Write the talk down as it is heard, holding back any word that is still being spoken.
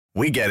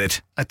We get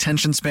it.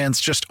 Attention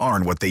spans just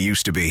aren't what they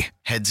used to be.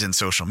 Heads in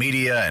social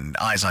media and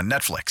eyes on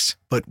Netflix.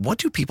 But what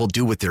do people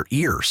do with their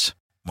ears?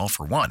 Well,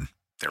 for one,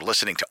 they're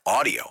listening to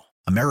audio.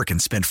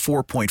 Americans spend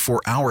 4.4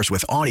 hours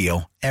with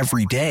audio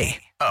every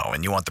day. Oh,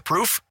 and you want the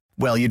proof?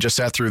 Well, you just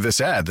sat through this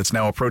ad that's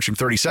now approaching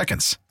 30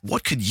 seconds.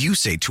 What could you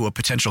say to a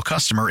potential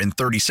customer in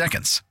 30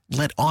 seconds?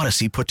 Let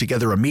Odyssey put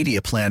together a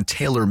media plan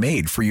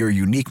tailor-made for your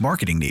unique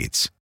marketing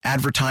needs.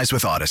 Advertise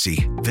with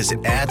Odyssey.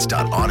 Visit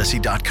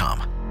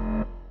ads.odyssey.com.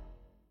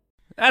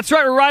 That's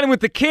right, we're riding with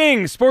the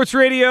King. Sports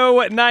Radio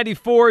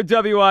 94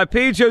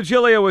 WIP. Joe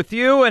Giglio with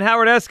you and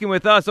Howard Eskin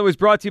with us. Always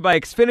brought to you by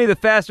Xfinity, the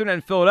faster net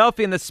in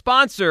Philadelphia, and the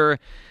sponsor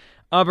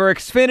of our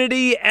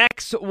Xfinity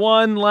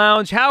X1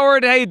 Lounge.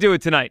 Howard, how you doing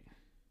tonight?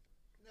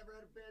 Never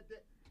had a bad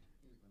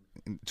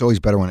day. It's always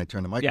better when I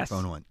turn the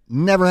microphone on.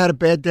 Never had a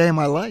bad day in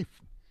my life.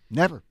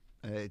 Never.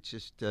 It's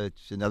just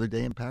it's another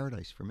day in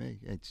paradise for me.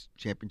 It's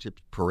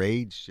championships,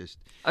 parades, just.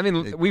 I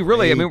mean,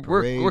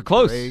 we're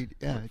close. Parade.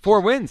 Yeah,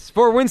 4 wins,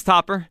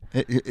 Topper.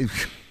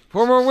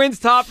 4 more wins,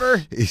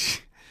 Topper.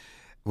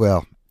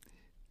 Well,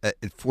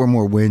 4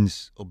 more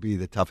wins will be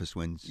the toughest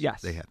wins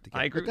they have to get.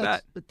 I agree with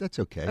that. But that's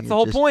okay. That's the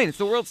whole point. It's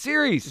the World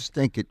Series. Just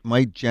think it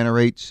might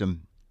generate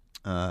some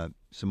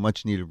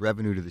much-needed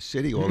revenue to the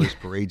city. All those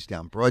parades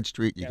down Broad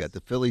Street. You got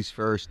the Phillies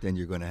first, then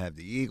you're going to have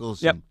the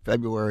Eagles in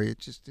February.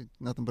 It's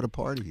nothing but a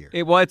party here.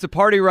 It's a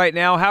party right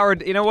now.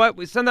 Howard, you know what?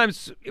 Most of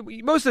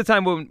the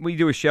time when we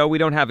do a show, we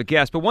don't have a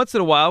guest. But once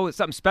in a while,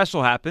 something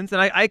special happens.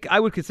 And I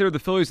would consider the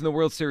Phillies in the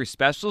World Series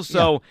special.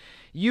 So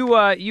you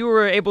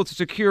were able to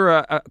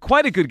secure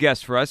quite a good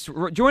guest for us.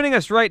 Joining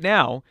us right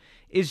now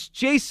is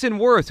Jason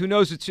Worth, who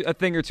knows a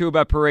thing or two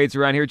about parades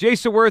around here.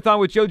 Jason Worth on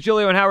with Joe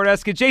Giglio and Howard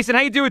Eskin. Jason,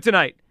 how you doing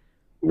tonight?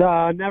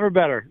 Never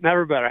better.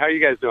 Never better. How are you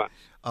guys doing?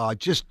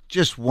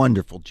 Just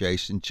wonderful,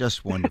 Jason.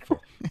 Just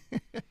wonderful.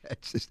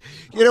 It's just,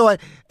 you know what?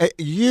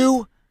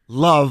 You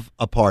love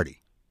a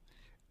party,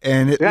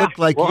 and it looked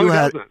like you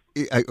had.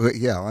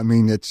 I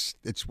mean, it's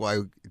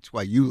why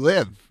you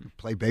live.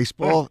 Play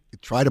baseball,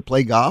 try to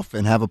play golf,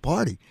 and have a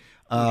party.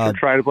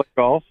 Try to play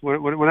golf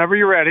whenever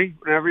you're ready.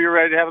 Whenever you're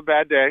ready to have a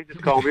bad day,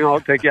 just call me and I'll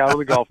take you out on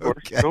the golf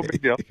course. Okay. No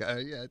big deal.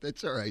 Yeah,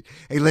 that's all right.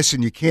 Hey,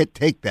 listen, you can't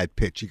take that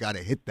pitch. You got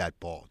to hit that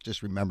ball.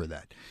 Just remember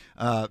that.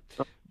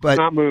 But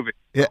not moving.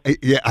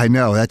 Yeah, I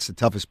know. That's the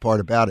toughest part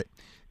about it.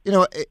 You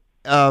know,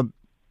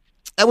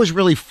 that was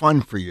really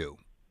fun for you.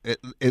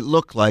 It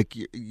looked like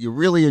you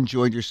really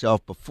enjoyed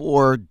yourself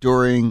before,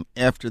 during,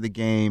 after the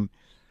game.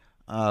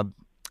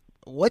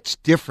 What's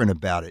different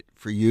about it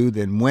for you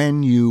than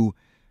when you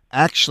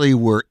actually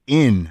were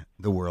in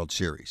the World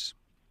Series?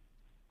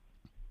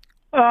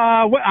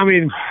 I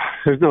mean,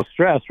 there's no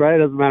stress, right? It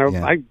doesn't matter.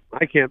 Yeah.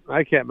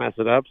 I can't mess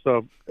it up,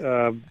 so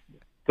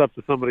it's up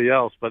to somebody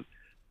else. But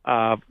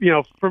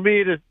for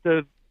me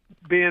to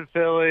be in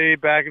Philly,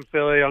 back in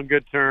Philly on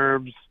good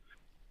terms,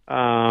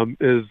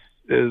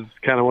 is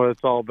kind of what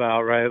it's all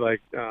about, right?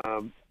 Like,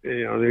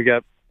 we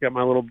got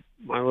my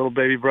little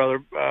baby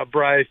brother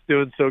Bryce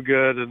doing so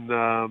good,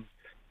 and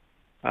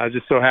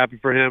just so happy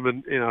for him,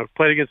 and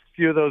played against a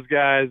few of those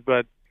guys,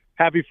 but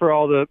happy for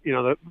all the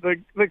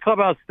the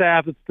clubhouse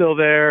staff that's still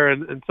there,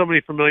 and so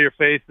many familiar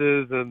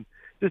faces, and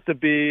just to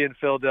be in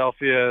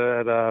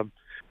Philadelphia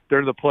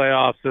during the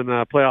playoffs and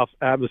playoff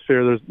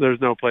atmosphere.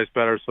 There's no place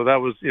better. So that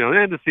was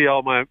and to see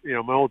all my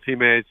my old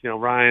teammates,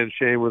 Ryan,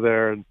 Shane were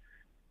there, and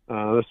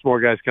there's more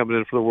guys coming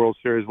in for the World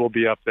Series. We'll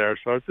be up there.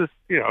 So it's just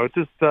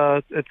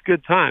it's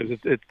good times.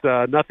 It's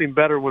nothing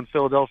better when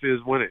Philadelphia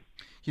is winning.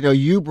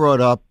 You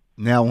brought up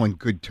now on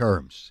good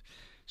terms.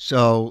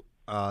 So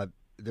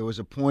there was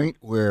a point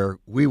where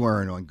we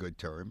weren't on good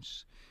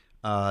terms.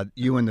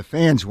 You and the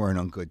fans weren't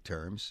on good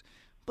terms.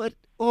 But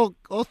all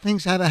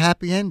things have a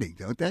happy ending,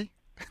 don't they?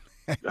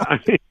 I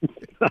mean,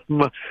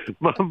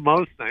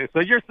 most things. So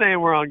you're saying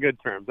we're on good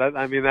terms. That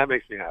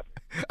makes me happy.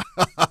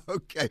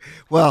 Okay.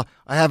 Well,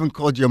 I haven't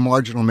called you a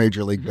marginal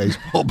Major League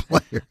Baseball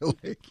player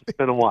lately. It's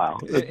been a while.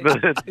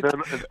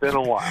 It's been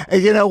a while. Hey,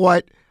 you know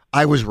what?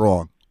 I was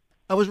wrong.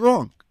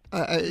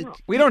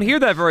 We don't hear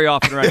that very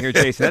often around here,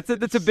 Jason.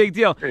 That's a big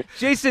deal.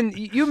 Jason,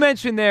 you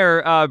mentioned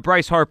there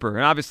Bryce Harper,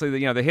 and obviously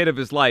the hit of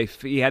his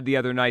life he had the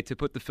other night to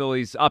put the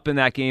Phillies up in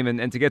that game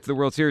and to get to the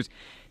World Series.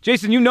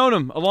 Jason, you've known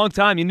him a long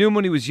time. You knew him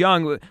when he was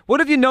young. What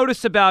have you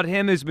noticed about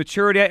him, his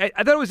maturity? I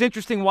thought it was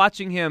interesting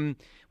watching him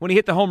when he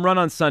hit the home run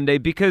on Sunday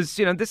because,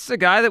 this is a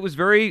guy that was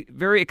very,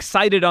 very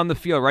excited on the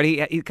field,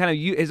 right? He kind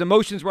of his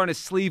emotions were on his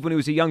sleeve when he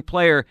was a young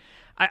player.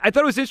 I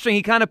thought it was interesting.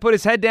 He kind of put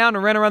his head down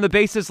and ran around the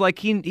bases like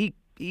he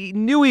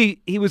knew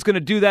he was going to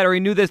do that, or he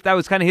knew that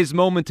was kind of his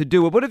moment to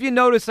do it. What have you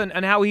noticed on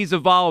how he's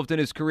evolved in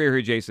his career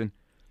here, Jason?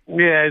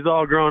 Yeah, he's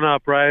all grown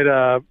up,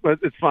 right? But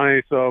it's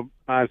funny. So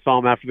I saw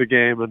him after the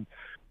game, and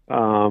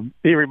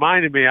he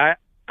reminded me.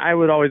 I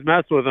would always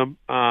mess with him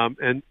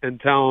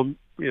and tell him,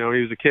 he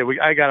was a kid.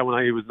 I got him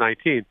when he was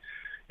 19.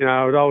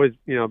 I would always,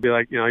 be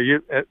like,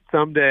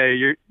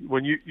 someday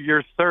when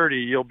you're 30,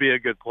 you'll be a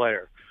good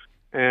player.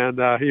 And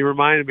he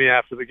reminded me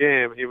after the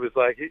game. He was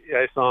like,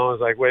 I saw him. I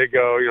was like, way to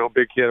go,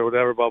 big kid or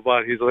whatever, blah, blah.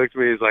 And he's looked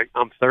at me. He's like,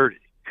 I'm 30.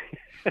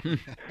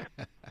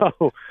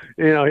 So,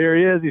 here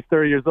he is. He's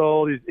 30 years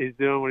old. He's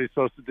doing what he's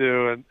supposed to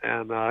do, and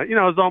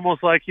it's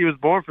almost like he was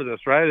born for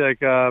this, right?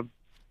 Like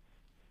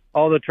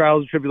all the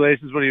trials and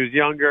tribulations when he was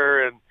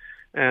younger,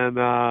 and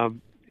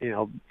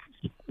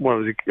what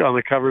was he on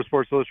the cover of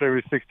Sports Illustrated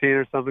when he was 16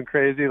 or something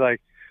crazy? Like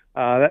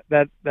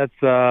that's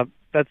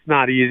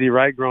not easy,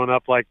 right? Growing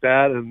up like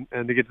that,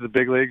 and to get to the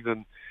big leagues,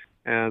 and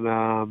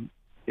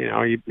he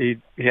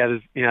had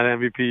an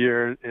MVP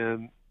year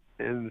in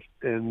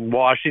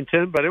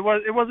Washington, but it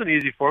wasn't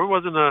easy for him.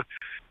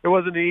 It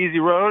wasn't an easy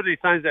road. He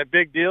signs that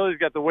big deal. He's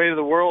got the weight of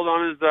the world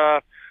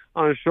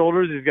on his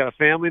shoulders. He's got a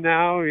family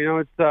now.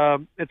 It's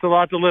a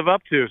lot to live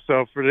up to.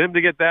 So for him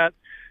to get that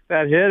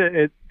hit,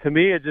 it to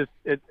me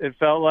it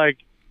felt like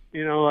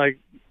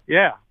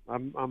yeah,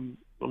 I'm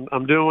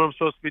doing what I'm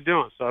supposed to be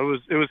doing. So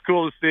it was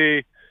cool to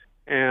see,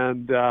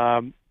 and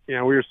we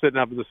were sitting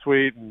up in the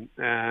suite,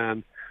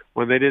 and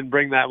when they didn't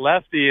bring that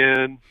lefty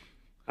in,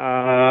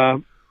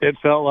 it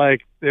felt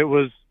like it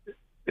was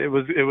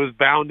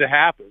bound to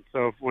happen.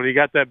 So when he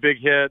got that big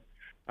hit,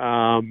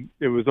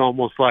 it was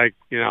almost like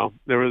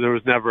there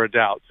was never a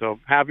doubt. So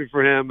happy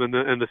for him and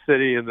the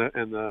city and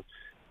the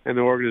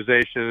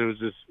organization.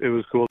 It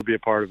was cool to be a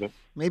part of it.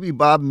 Maybe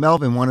Bob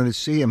Melvin wanted to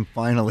see him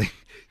finally.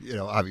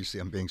 Obviously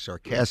I'm being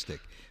sarcastic,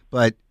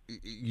 but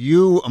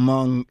you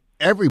among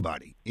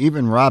everybody,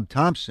 even Rob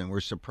Thompson,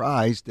 were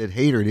surprised that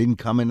Hader didn't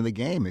come into the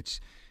game. It's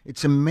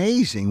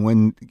amazing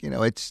when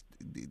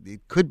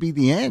it could be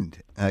the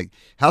end.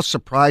 How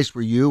surprised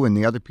were you and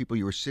the other people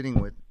you were sitting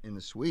with in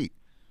the suite?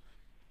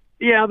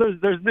 Yeah,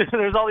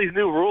 there's all these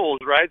new rules,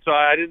 right? So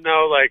I didn't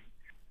know, like,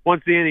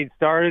 once the inning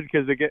started,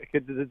 because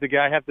did the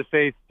guy have to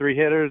face three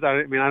hitters?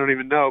 I don't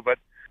even know, but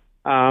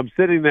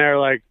sitting there,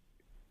 like,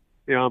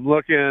 I'm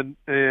looking,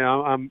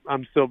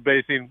 I'm still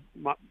basing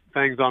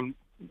things on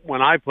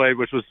when I played,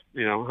 which was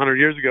 100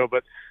 years ago,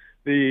 but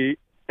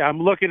I'm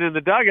looking in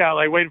the dugout,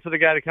 like waiting for the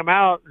guy to come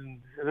out,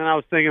 and then I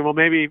was thinking, well,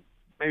 maybe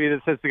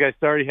since the guy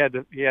started,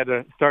 he had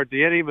to start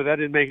the inning, but that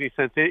didn't make any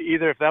sense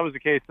either. If that was the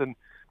case, then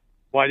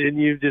why didn't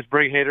you just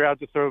bring Hader out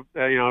to throw,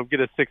 get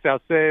a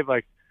 6-out save?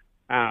 Like,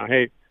 I don't know,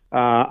 hey,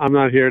 I'm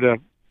not here to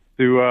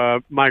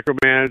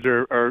micromanage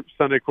or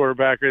Sunday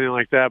quarterback or anything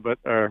like that,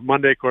 or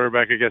Monday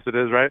quarterback, I guess it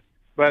is, right?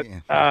 But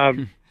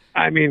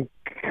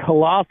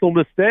colossal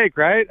mistake,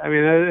 right?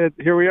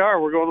 Here we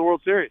are. We're going to the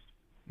World Series.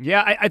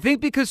 Yeah, I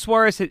think because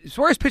Suarez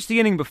pitched the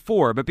inning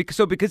before, but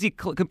because he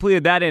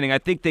completed that inning, I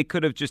think they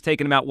could have just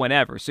taken him out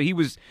whenever. So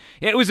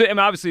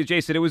obviously,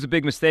 Jason, it was a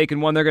big mistake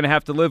and one they're going to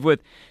have to live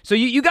with. So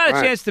you got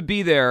a chance to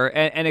be there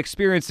and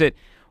experience it.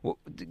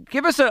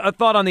 Give us a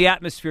thought on the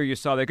atmosphere you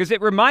saw there, because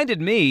it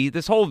reminded me,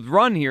 this whole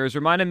run here has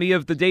reminded me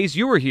of the days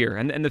you were here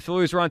and the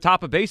Phillies were on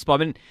top of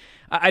baseball.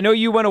 I know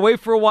you went away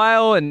for a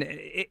while, and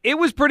it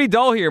was pretty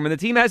dull here. The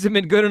team hasn't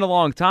been good in a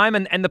long time,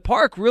 and the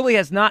park really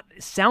has not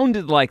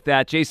sounded like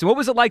that. Jason, what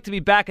was it like to be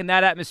back in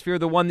that atmosphere,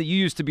 the one that you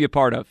used to be a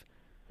part of?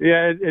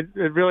 Yeah, it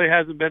really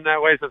hasn't been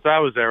that way since I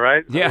was there,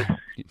 right? Yeah,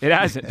 it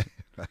hasn't.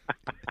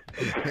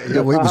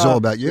 It was all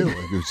about you.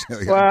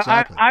 Well,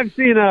 exactly. I've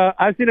seen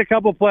a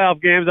couple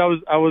playoff games. I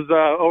was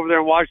over there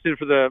in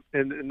Washington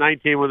in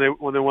 19 when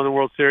they won the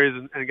World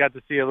Series and got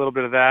to see a little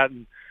bit of that,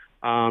 and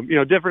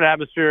different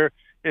atmosphere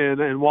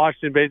in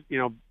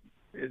Washington.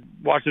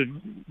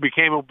 Washington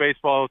became a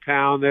baseball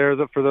town there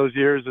for those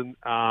years, and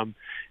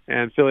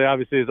Philly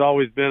obviously has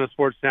always been a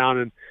sports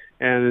town,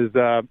 and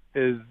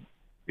is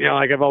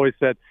like I've always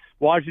said,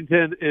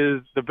 Washington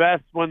is the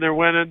best when they're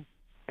winning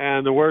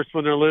and the worst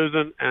when they're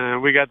losing,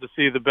 and we got to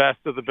see the best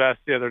of the best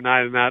the other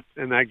night in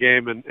that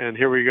game, and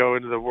here we go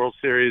into the World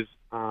Series.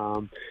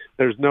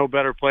 There's no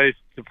better place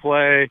to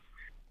play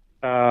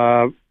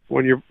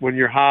when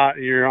you're hot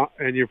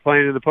and you're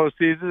playing in the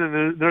postseason,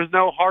 and there's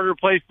no harder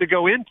place to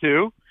go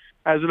into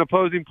as an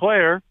opposing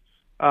player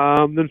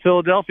than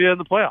Philadelphia in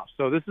the playoffs.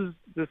 So this is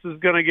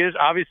going to get,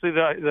 obviously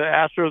the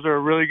Astros are a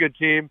really good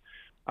team.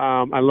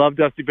 I love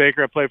Dusty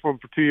Baker. I played for him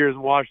for 2 years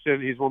in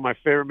Washington. He's one of my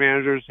favorite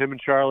managers, him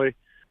and Charlie.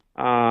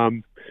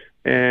 And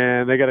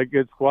they got a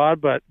good squad,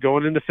 but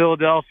going into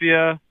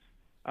Philadelphia,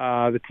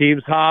 the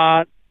team's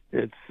hot.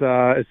 It's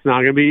not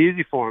going to be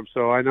easy for them.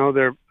 So I know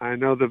the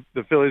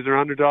Phillies are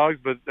underdogs,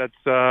 but that's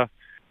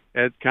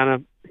it's kind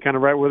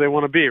of right where they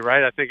want to be,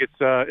 right? I think it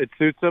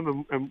suits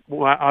them, and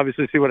we'll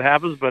obviously see what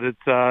happens, but it's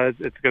going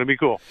to be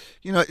cool.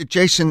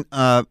 Jason,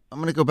 I'm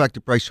going to go back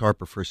to Bryce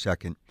Harper for a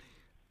second.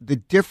 The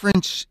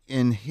difference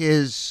in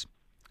his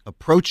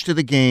approach to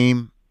the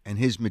game and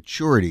his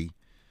maturity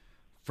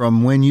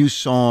from when you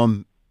saw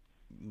him,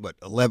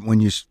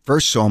 when you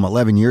first saw him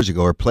 11 years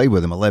ago or played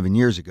with him 11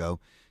 years ago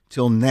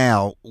till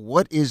now,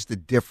 what is the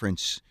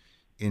difference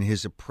in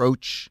his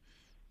approach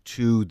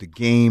to the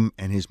game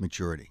and his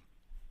maturity?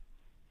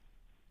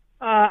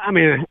 A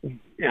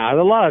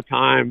lot of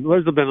time.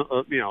 There's been,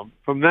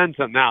 from then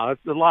to now, a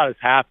lot has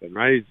happened,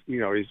 right?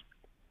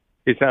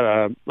 He's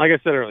had like I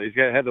said earlier, he's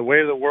had the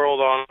weight of the world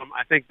on him.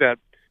 I think that,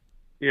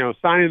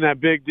 signing that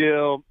big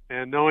deal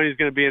and knowing he's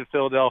going to be in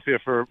Philadelphia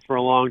for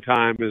a long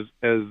time is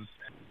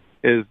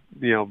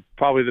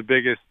probably the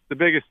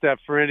biggest step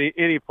for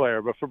any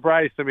player. But for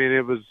Bryce, it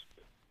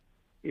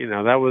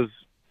that was,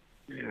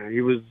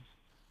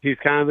 he's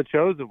kind of the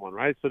chosen one,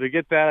 right? So to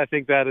get that, I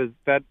think that is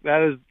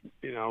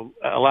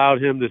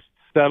allowed him to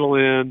settle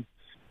in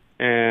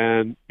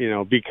and,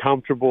 be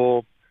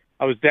comfortable.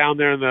 I was down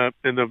there in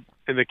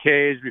the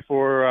cage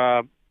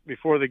before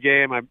the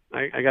game. I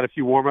got a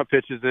few warm up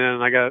pitches in,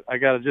 and I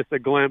got just a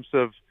glimpse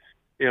of,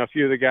 a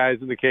few of the guys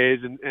in the cage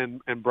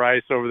and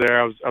Bryce over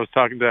there. I was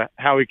talking to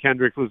Howie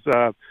Kendrick was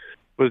down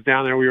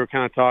there. We were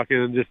kind of talking,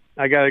 and just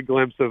I got a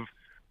glimpse of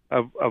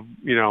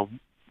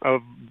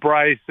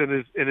Bryce in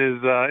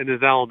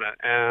his element.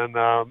 And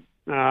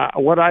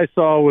what I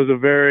saw was a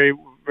very,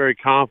 very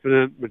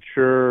confident,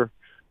 mature,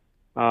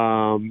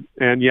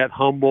 and yet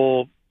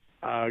humble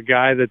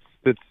guy that's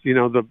the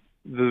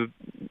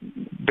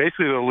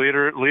basically the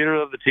leader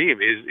of the team.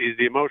 He's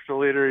the emotional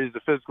leader. He's the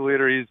physical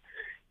leader.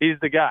 He's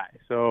the guy.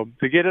 So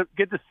to get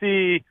to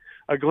see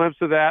a glimpse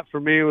of that for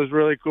me was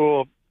really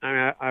cool.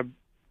 I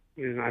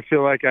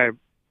feel like I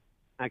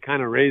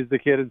kind of raised the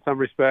kid in some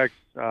respects.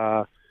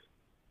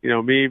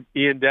 Me,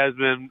 Ian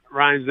Desmond,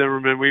 Ryan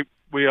Zimmerman,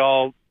 we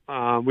all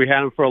we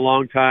had him for a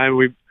long time.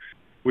 We've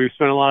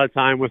spent a lot of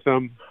time with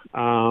him.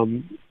 For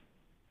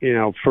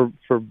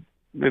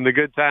in the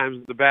good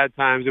times, the bad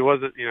times, it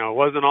wasn't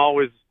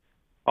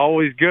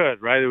always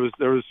good, right?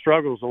 There was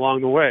struggles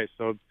along the way.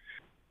 So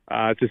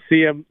to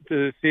see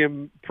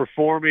him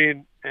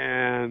performing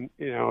and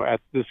at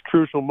this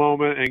crucial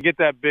moment and get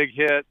that big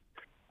hit,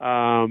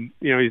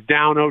 he's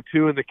down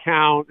 0-2 in the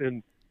count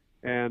and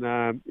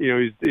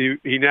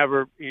he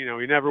never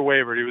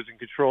wavered. He was in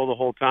control the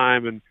whole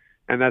time, and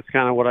that's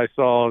kind of what I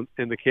saw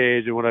in the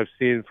cage and what I've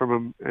seen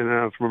from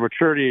him from a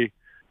maturity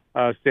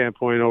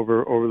standpoint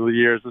over the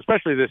years,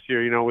 especially this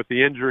year, with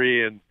the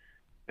injury and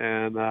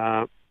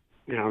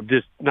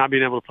just not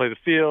being able to play the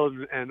field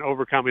and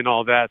overcoming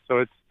all that.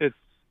 So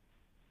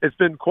it's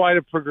been quite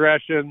a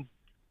progression.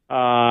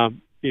 There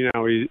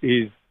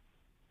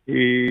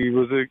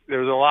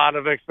was a lot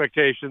of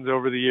expectations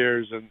over the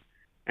years, and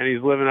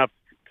he's living up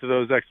to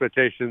those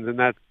expectations, and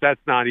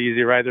that's not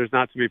easy, right? There's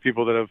not too many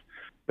people that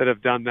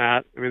have done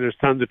that. I mean, there's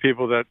tons of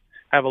people that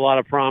have a lot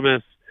of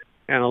promise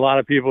and a lot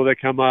of people that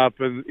come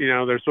up and,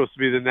 they're supposed to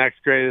be the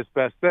next greatest,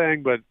 best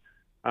thing. But,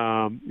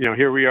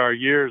 here we are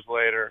years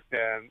later,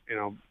 and,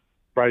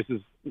 Bryce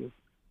is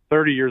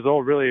 30 years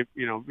old, really.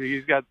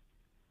 He's got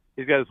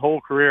his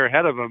whole career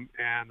ahead of him,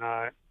 and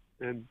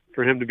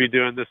for him to be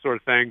doing this sort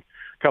of thing,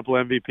 a couple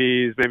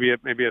MVPs,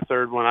 maybe a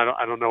third one.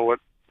 I don't know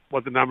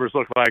what the numbers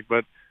look like,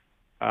 but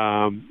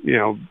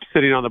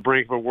sitting on the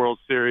brink of a World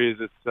Series,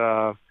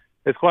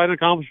 it's quite an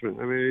accomplishment.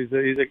 I mean,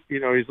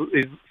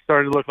 he's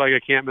starting to look like a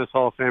can't miss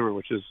Hall of Famer,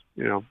 which is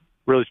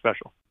really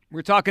special.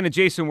 We're talking to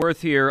Jason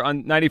Worth here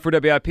on 94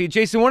 WIP.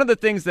 Jason, one of the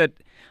things that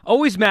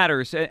always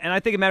matters, and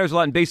I think it matters a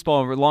lot in baseball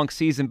over a long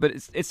season, but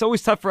it's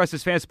always tough for us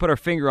as fans to put our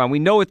finger on. We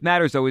know it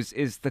matters, though,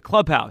 is the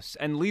clubhouse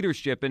and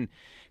leadership. And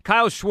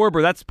Kyle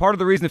Schwarber, that's part of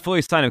the reason the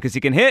Phillies signed him, because he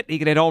can hit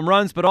home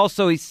runs, but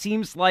also he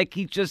seems like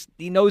he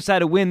knows how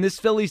to win. This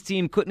Phillies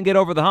team couldn't get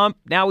over the hump.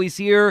 Now he's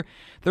here.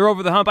 They're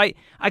over the hump. I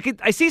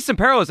see some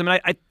parallels. I mean,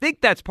 I think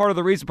that's part of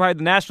the reason probably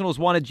the Nationals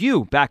wanted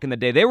you back in the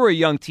day. They were a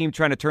young team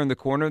trying to turn the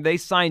corner. They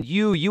signed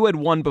you. You had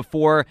won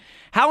before.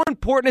 How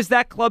important is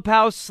that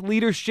clubhouse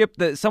leadership,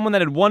 someone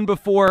that had won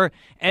before,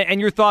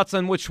 and your thoughts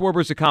on what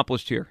Schwarber's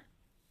accomplished here?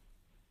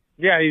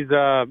 Yeah, he's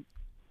a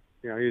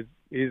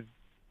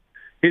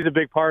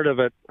big part of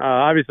it.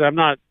 Obviously, I'm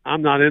not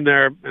in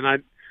there, and I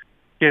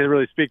can't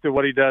really speak to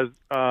what he does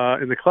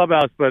in the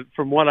clubhouse. But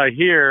from what I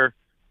hear,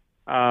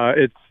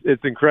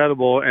 it's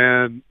incredible.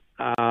 And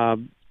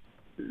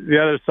the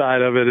other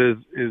side of it is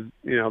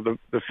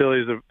the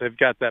Phillies they've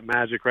got that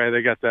magic, right?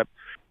 They got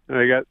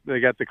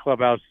the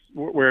clubhouse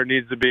where it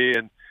needs to be,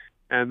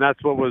 and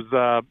that's what was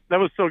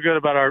so good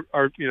about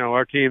our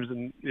teams,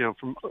 and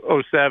from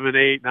 07,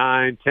 8,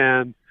 9,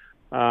 10,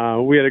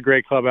 we had a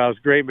great clubhouse,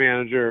 great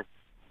manager.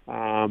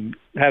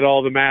 Had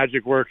all the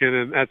magic working,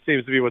 and that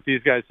seems to be what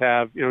these guys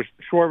have.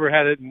 Schwarber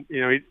had it, and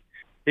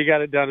he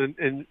got it done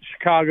in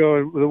Chicago,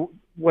 and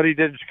what he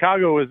did in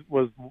Chicago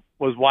was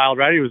wild,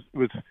 right?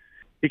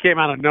 He came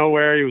out of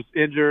nowhere. He was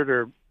injured,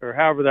 or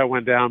however that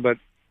went down, but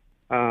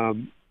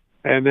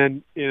and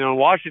then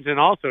Washington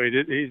also.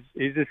 He's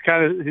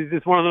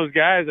just one of those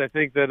guys. I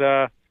think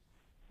that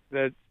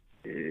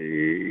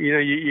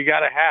you got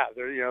to have.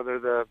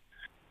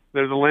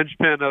 They're the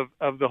linchpin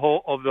of the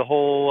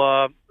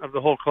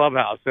whole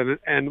clubhouse,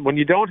 and when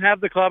you don't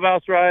have the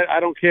clubhouse right, I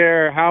don't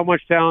care how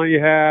much talent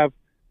you have.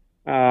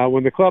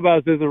 When the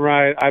clubhouse isn't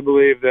right, I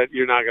believe that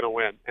you're not going to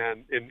win.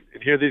 And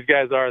here these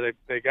guys are.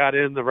 They got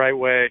in the right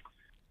way.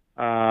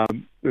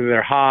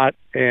 They're hot,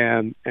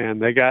 and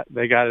they got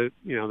it.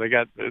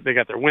 They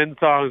got their win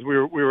songs. We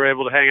were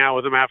able to hang out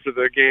with them after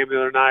the game the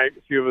other night.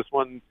 A few of us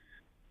went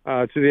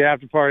to the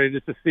after party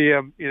just to see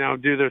them,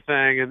 do their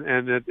thing,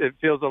 and it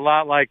feels a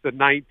lot like the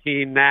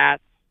 19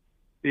 Nats,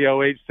 the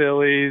 08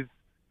 Phillies.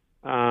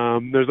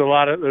 There's a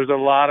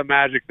lot of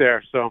magic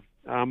there. So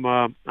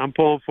I'm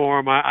pulling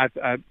for them.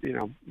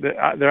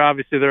 They're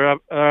obviously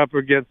up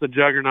against the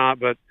juggernaut,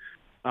 but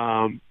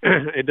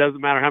It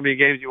doesn't matter how many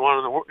games you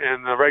won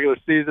in the regular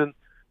season.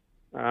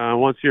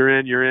 Once you're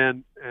in, you're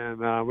in.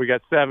 And we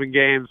got 7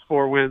 games,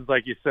 4 wins,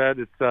 like you said.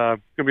 It's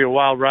going to be a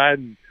wild ride,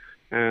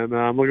 and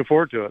I'm looking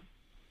forward to it.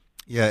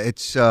 Yeah,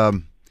 it's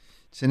an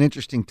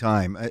interesting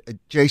time.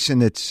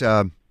 Jason, it's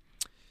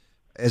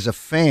as a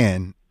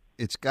fan,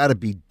 it's got to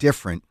be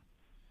different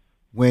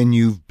when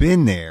you've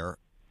been there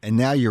and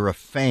now you're a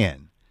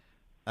fan.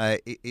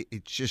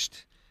 It's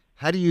just,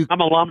 how do you... I'm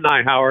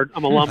alumni, Howard.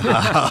 I'm alumni.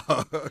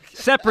 Oh, okay.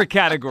 Separate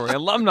category,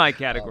 alumni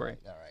category.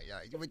 All right.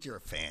 But you're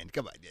a fan.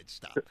 Come on, Ed,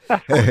 stop.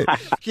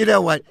 You know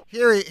what?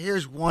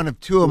 Here's one of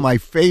 2 of my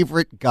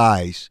favorite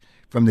guys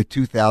from the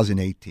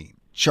 2018,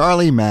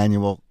 Charlie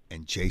Manuel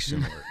and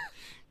Jason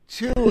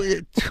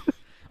Word.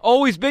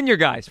 Always been your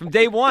guys from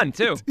day one,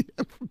 too.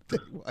 From day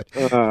one.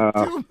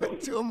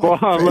 Two of my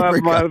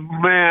favorite guys.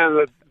 Man,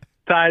 the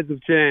tides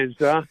have changed,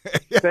 huh?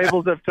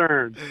 Tables have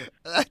turned.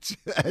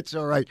 That's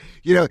all right.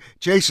 You know,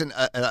 Jason,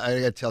 I got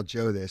to tell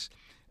Joe this.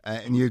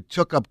 And you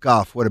took up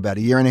golf, what, about a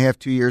year and a half,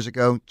 2 years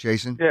ago,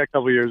 Jason? Yeah, a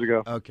couple of years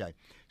ago. Okay.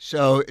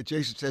 So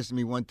Jason says to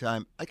me one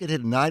time, I could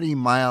hit a 98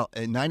 mile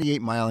an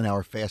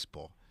hour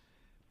fastball,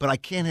 but I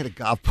can't hit a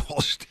golf ball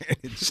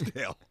standing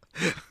still.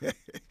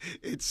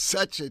 It's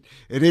such an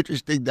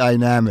interesting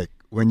dynamic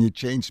when you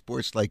change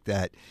sports like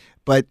that.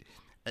 But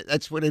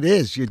that's what it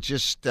is. You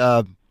just,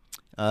 but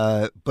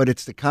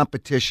it's the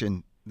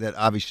competition that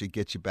obviously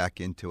gets you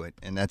back into it.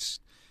 And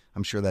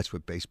I'm sure that's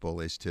what baseball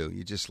is too.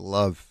 You just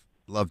love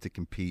to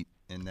compete,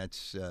 and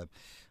that's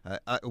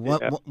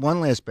one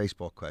last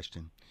baseball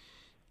question.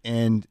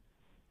 And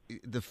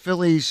the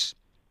Phillies,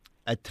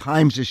 at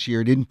times this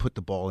year, didn't put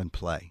the ball in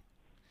play.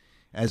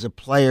 As a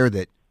player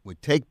that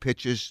would take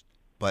pitches,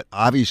 but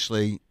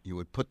obviously you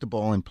would put the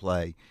ball in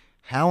play,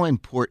 how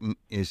important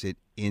is it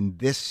in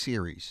this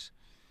series,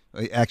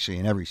 actually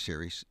in every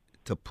series,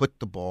 to put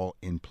the ball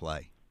in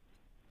play?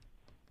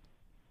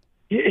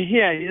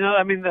 Yeah,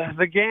 I mean,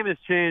 the game has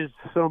changed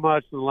so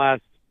much in the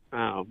last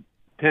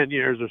 10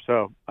 years or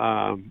so,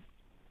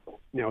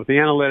 with the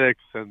analytics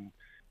and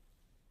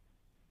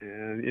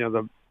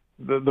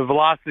the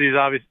velocity is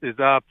obviously is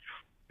up,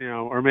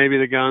 or maybe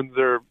the guns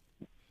are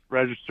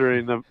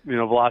registering the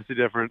velocity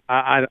different.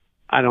 I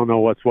don't know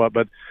what's what,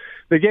 but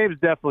the game's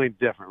definitely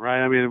different,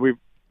 right? I mean,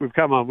 we've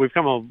come a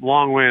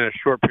long way in a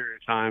short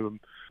period of time.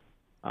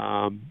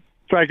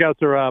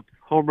 Strikeouts are up,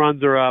 home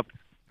runs are up,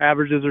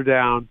 averages are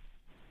down.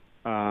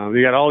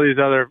 You got all these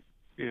other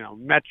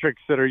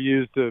metrics that are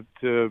used to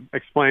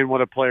explain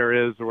what a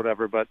player is or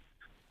whatever. But,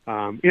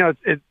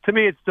 to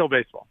me, it's still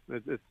baseball.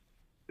 It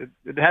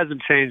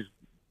hasn't changed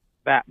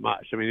that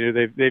much. I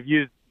mean, they've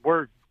used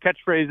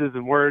catchphrases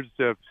and words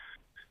to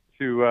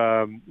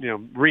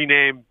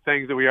rename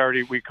things that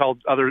we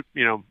called other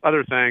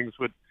things.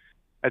 But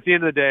at the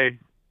end of the day,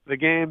 the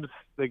game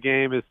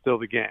is still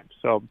the game.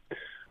 So,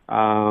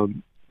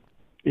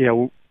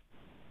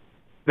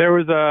 there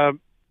was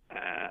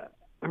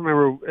I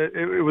remember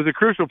it was a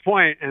crucial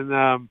point, and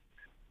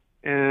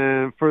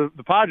for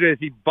the Padres,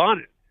 he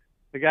bunted.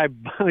 The guy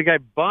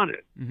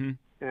bunted, mm-hmm.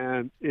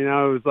 and it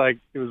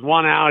was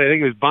 1 out. I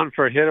think it was bunt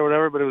for a hit or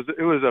whatever. But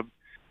it was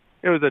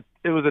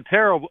a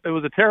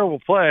terrible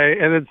play.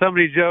 And then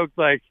somebody joked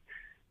maybe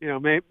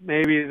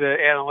the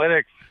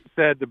analytics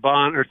said to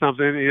bunt or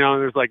something. And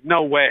there's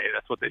no way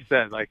that's what they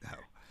said.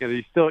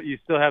 You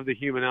still have the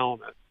human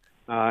element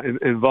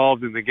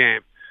involved in the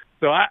game.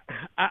 So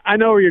I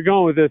know where you're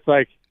going with this.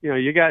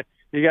 You got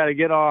to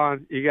get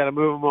on, you got to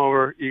move them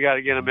over, you got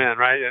to get them in,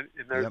 right?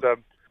 And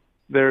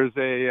there's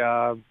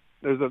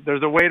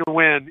a way to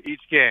win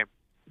each game,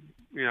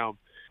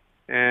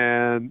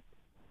 and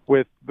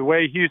with the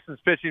way Houston's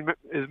pitching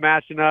is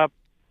matching up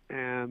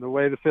and the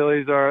way the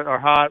Phillies are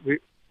hot,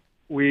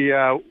 we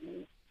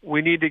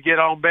need to get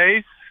on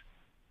base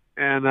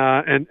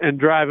and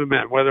drive them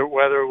in,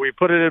 whether we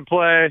put it in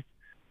play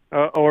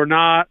or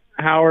not.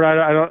 Howard,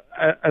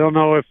 I don't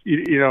know if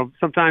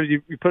sometimes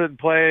you put it in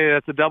play,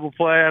 that's a double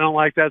play. I don't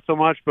like that so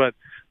much, but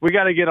we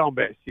got to get on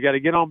base. You got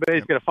to get on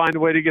base, got to find a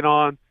way to get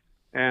on,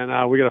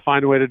 and we got to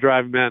find a way to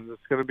drive them in.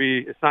 It's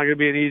not going to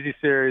be an easy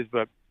series,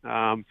 but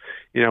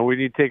we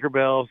need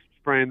Tinkerbell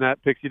spraying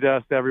that pixie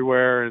dust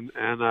everywhere and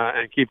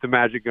keep the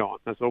magic going.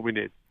 That's what we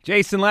need.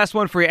 Jason, last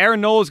one for you.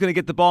 Aaron Nola is going to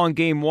get the ball in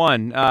Game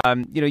 1.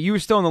 You were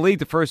still in the league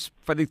the first,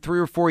 I think, 3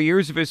 or 4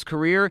 years of his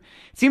career.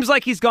 It seems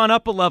like he's gone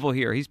up a level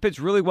here. He's pitched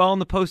really well in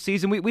the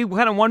postseason. We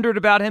kind of wondered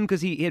about him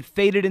because he had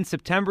faded in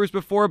September's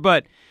before,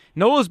 but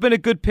Nola's been a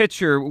good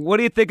pitcher. What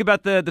do you think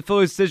about the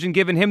Phillies' decision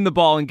giving him the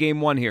ball in Game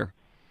 1 here?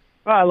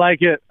 Well, I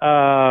like it.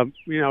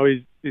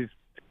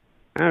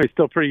 He's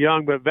still pretty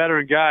young, but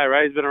veteran guy,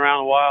 right? He's been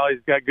around a while.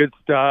 He's got good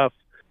stuff.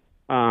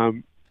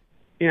 When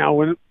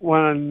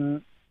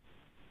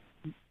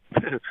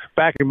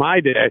back in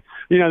my day,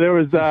 there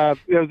was that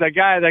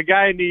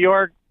guy in New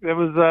York that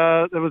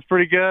was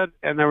pretty good,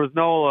 and there was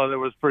Nola that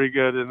was pretty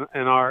good in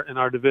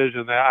our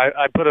division.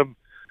 I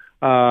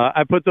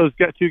put those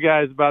 2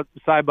 guys about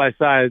side by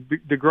side.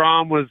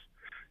 DeGrom was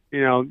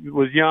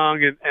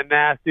young and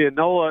nasty, and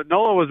Nola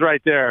was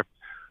right there.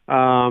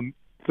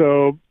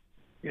 So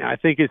I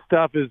think his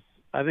stuff is.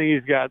 I think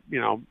he's got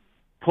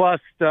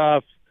plus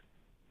stuff.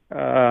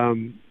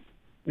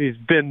 He's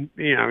been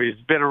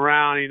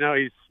around.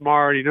 He's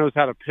smart. He knows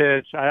how to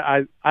pitch.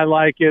 I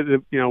like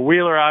it.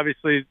 Wheeler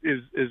obviously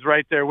is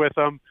right there with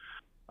him.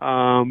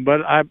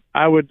 But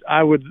I would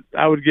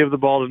give the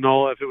ball to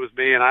Nola if it was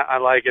me, and I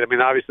like it. I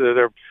mean, obviously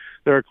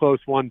they're a close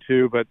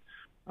 1-2, but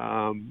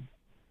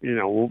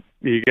you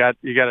got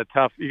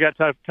tough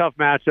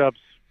matchups,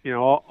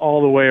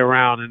 all the way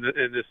around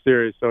in this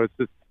series. So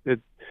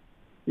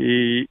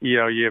you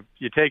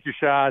take your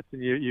shots,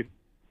 and you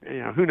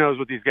who knows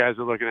what these guys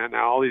are looking at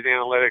now? All these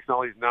analytics, and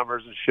all these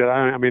numbers and shit.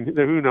 I mean,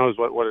 who knows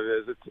what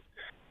it is?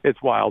 It's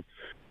wild.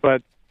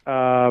 But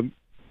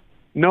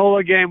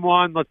Nola game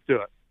 1, let's do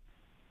it.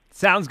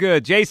 Sounds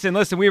good. Jason,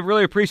 listen, we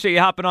really appreciate you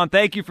hopping on.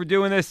 Thank you for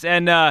doing this,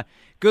 and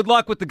good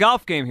luck with the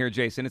golf game here,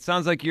 Jason. It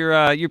sounds like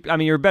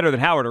you're better than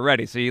Howard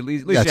already, so at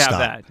least you have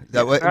that.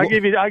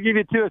 I'll give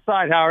you 2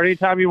 aside, Howard,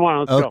 anytime you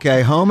want. Let's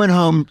okay, go. Home and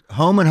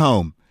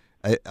home.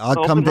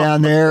 I'll come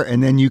down there,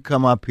 and then you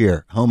come up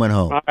here. Home and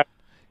home. All right.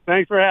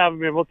 Thanks for having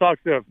me. We'll talk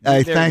soon.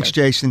 Hey, thanks,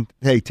 Jason.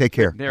 Hey, take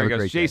care. There he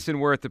goes. Jason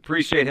Wirth.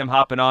 Appreciate him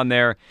hopping on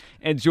there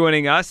and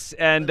joining us.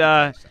 And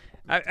I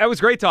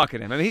was great talking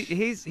to him. I mean,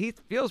 he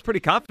feels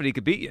pretty confident he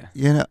could beat you.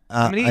 He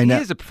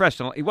is a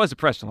professional. He was a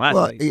professional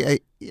athlete. Well,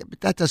 yeah,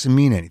 but that doesn't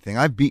mean anything.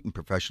 I've beaten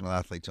professional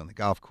athletes on the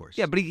golf course.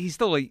 Yeah, but he's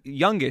still a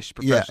youngish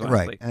professional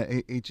athlete.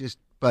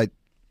 But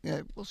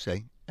we'll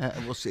see.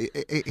 We'll see.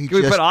 Can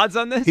we put odds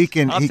on this? He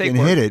can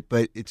hit it,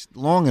 but it's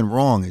long and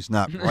wrong is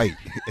not right.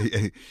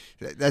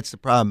 That's the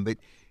problem. But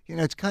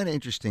it's kind of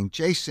interesting.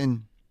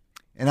 Jason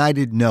and I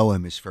didn't know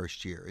him his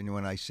first year, and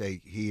when I say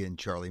he and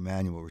Charlie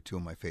Manuel were 2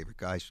 of my favorite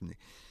guys from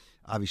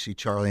obviously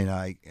Charlie and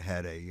I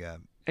had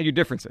and your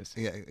differences.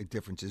 Yeah,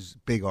 differences.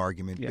 Big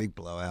argument, big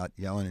blowout,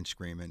 yelling and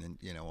screaming, and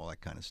all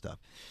that kind of stuff.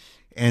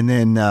 And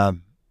then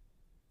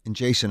and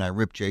Jason, I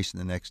ripped Jason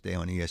the next day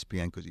on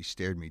ESPN because he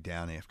stared me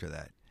down after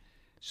that.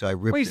 So I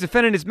ripped. Well, he's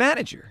defending his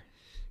manager.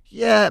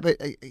 Yeah, but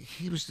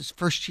he was his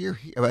first year.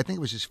 I think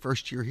it was his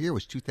first year here.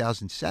 Was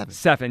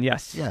 2007.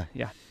 Yes. Yeah.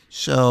 Yeah.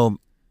 So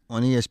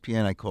on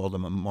ESPN, I called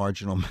him a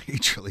marginal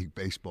Major League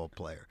Baseball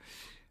player,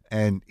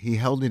 and he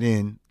held it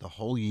in the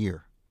whole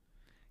year,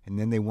 and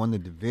then they won the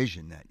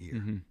division that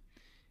year,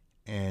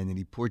 and then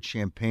he poured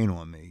champagne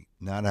on me,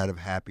 not out of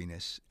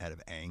happiness, out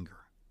of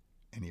anger,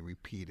 and he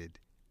repeated,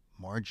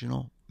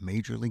 "Marginal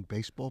Major League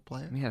Baseball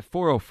player." He had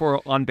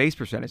 404 on base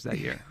percentage that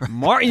year.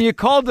 Martin, you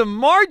called him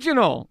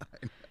marginal.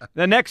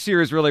 The next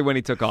year is really when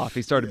he took off.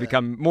 He started to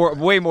become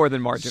way more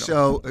than marginal.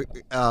 So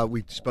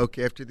we spoke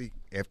after the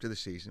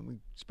season. We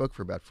spoke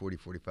for about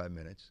 45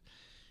 minutes,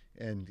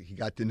 and he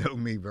got to know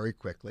me very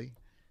quickly.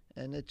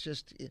 And it's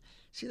just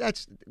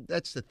that's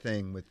the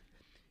thing with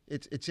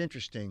it's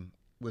interesting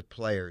with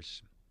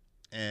players,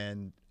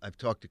 and I've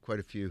talked to quite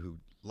a few who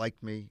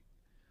liked me,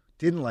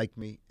 didn't like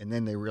me, and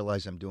then they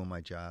realize I'm doing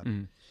my job.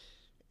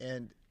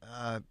 And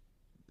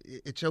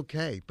it's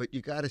okay, but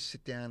you got to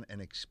sit down and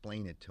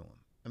explain it to them.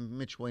 I mean,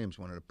 Mitch Williams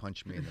wanted to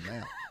punch me in the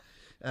mouth.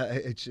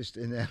 It's just,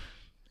 and now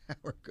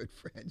we're good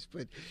friends.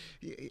 But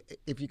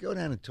if you go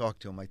down and talk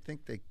to them, I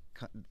think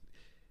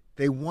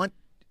they want,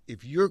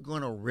 if you're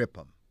going to rip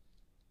them,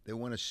 they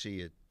want to see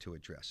it to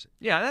address it.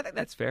 Yeah, I think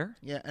that's fair.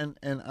 Yeah, and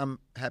I'm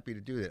happy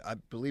to do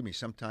that. Believe me,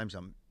 sometimes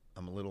I'm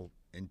a little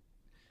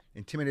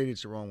intimidated.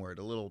 Is the wrong word.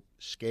 A little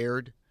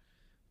scared.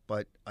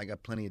 But I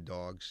got plenty of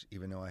dogs,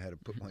 even though I had to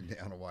put one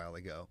down a while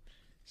ago.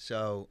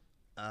 So,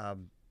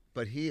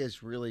 but he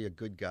is really a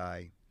good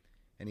guy,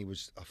 and he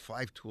was a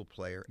 5-tool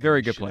player.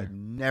 Very good player.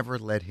 Never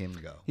let him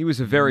go. He was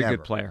a very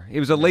good player. He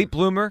was a late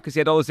bloomer because he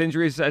had all those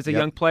injuries as a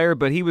young player,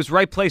 but he was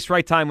right place,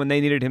 right time when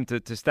they needed him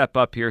to step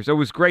up here. So it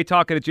was great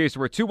talking to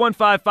Jason. We're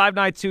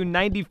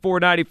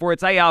 215-592-9494.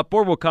 It's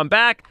Outboard. We'll come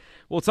back.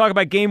 We'll talk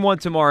about Game 1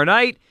 tomorrow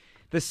night.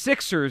 The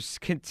Sixers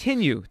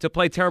continue to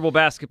play terrible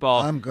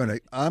basketball. I'm going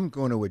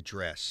to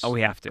address. Oh, we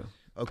have to.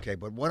 Okay,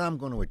 but what I'm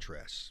going to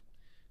address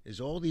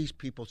is all these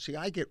people. See,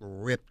 I get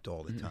ripped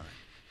all the time.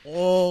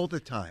 All the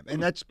time.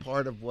 And that's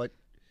part of what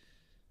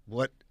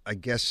I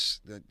guess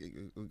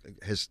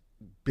has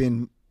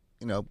been,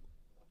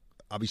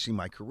 obviously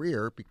my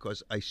career,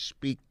 because I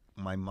speak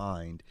my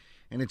mind,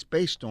 and it's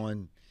based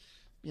on,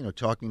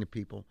 talking to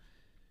people.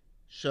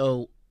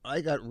 So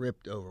I got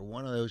ripped over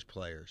one of those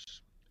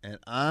players. And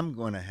I'm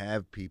going to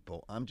have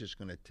people, I'm just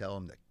going to tell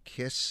them to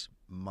kiss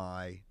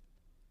my...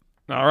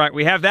 All right,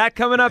 we have that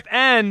coming up,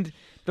 and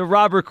the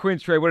Robert Quinn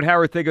trade. What did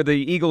Howard think of the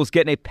Eagles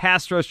getting a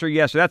pass rusher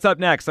yesterday? That's up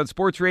next on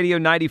Sports Radio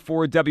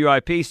 94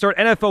 WIP. Start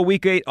NFL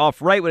Week 8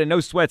 off right with a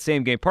no-sweat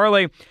same-game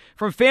parlay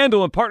from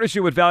FanDuel in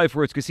partnership with Valley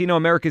Forge Casino,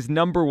 America's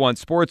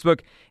 #1 sportsbook.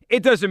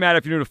 It doesn't matter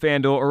if you're new to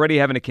FanDuel, already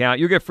have an account.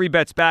 You'll get free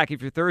bets back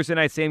if your Thursday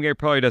night same-game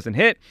parlay doesn't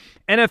hit.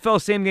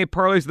 NFL same-game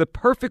parlays are the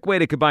perfect way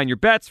to combine your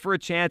bets for a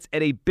chance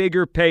at a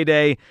bigger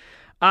payday.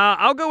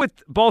 I'll go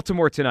with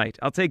Baltimore tonight.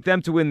 I'll take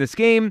them to win this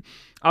game.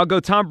 I'll go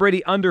Tom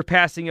Brady under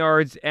passing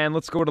yards, and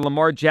let's go to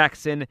Lamar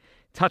Jackson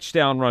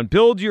touchdown run.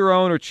 Build your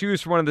own or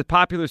choose from one of the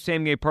popular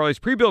same-game parlays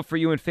pre-built for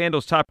you in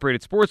FanDuel's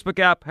top-rated sportsbook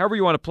app. However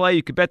you want to play,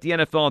 you can bet the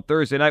NFL on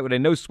Thursday night with a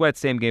no-sweat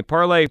same-game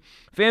parlay.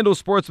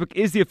 FanDuel Sportsbook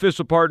is the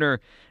official partner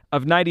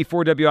of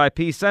 94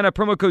 WIP. Sign up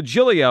promo code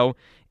Giglio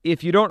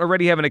if you don't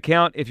already have an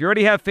account. If you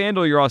already have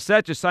FanDuel, you're all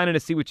set. Just sign in to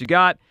see what you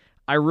got.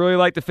 I really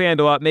like the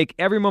FanDuel app. Make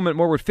every moment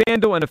more with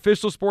FanDuel, an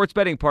official sports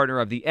betting partner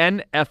of the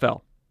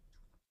NFL.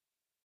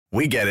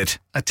 We get it.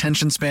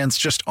 Attention spans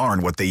just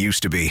aren't what they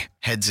used to be.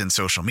 Heads in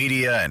social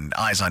media and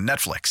eyes on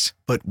Netflix.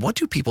 But what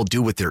do people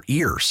do with their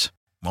ears?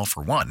 Well,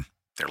 for one,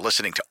 they're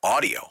listening to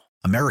audio.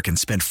 Americans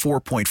spend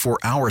 4.4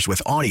 hours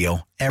with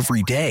audio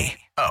every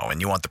day. Oh, and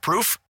you want the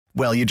proof?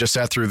 Well, you just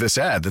sat through this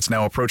ad that's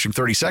now approaching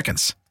 30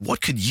 seconds. What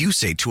could you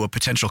say to a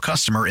potential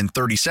customer in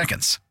 30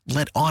 seconds?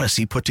 Let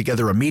Odyssey put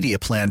together a media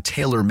plan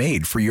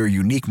tailor-made for your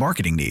unique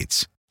marketing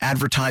needs.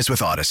 Advertise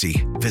with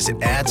Odyssey.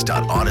 Visit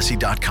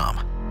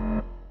ads.odyssey.com.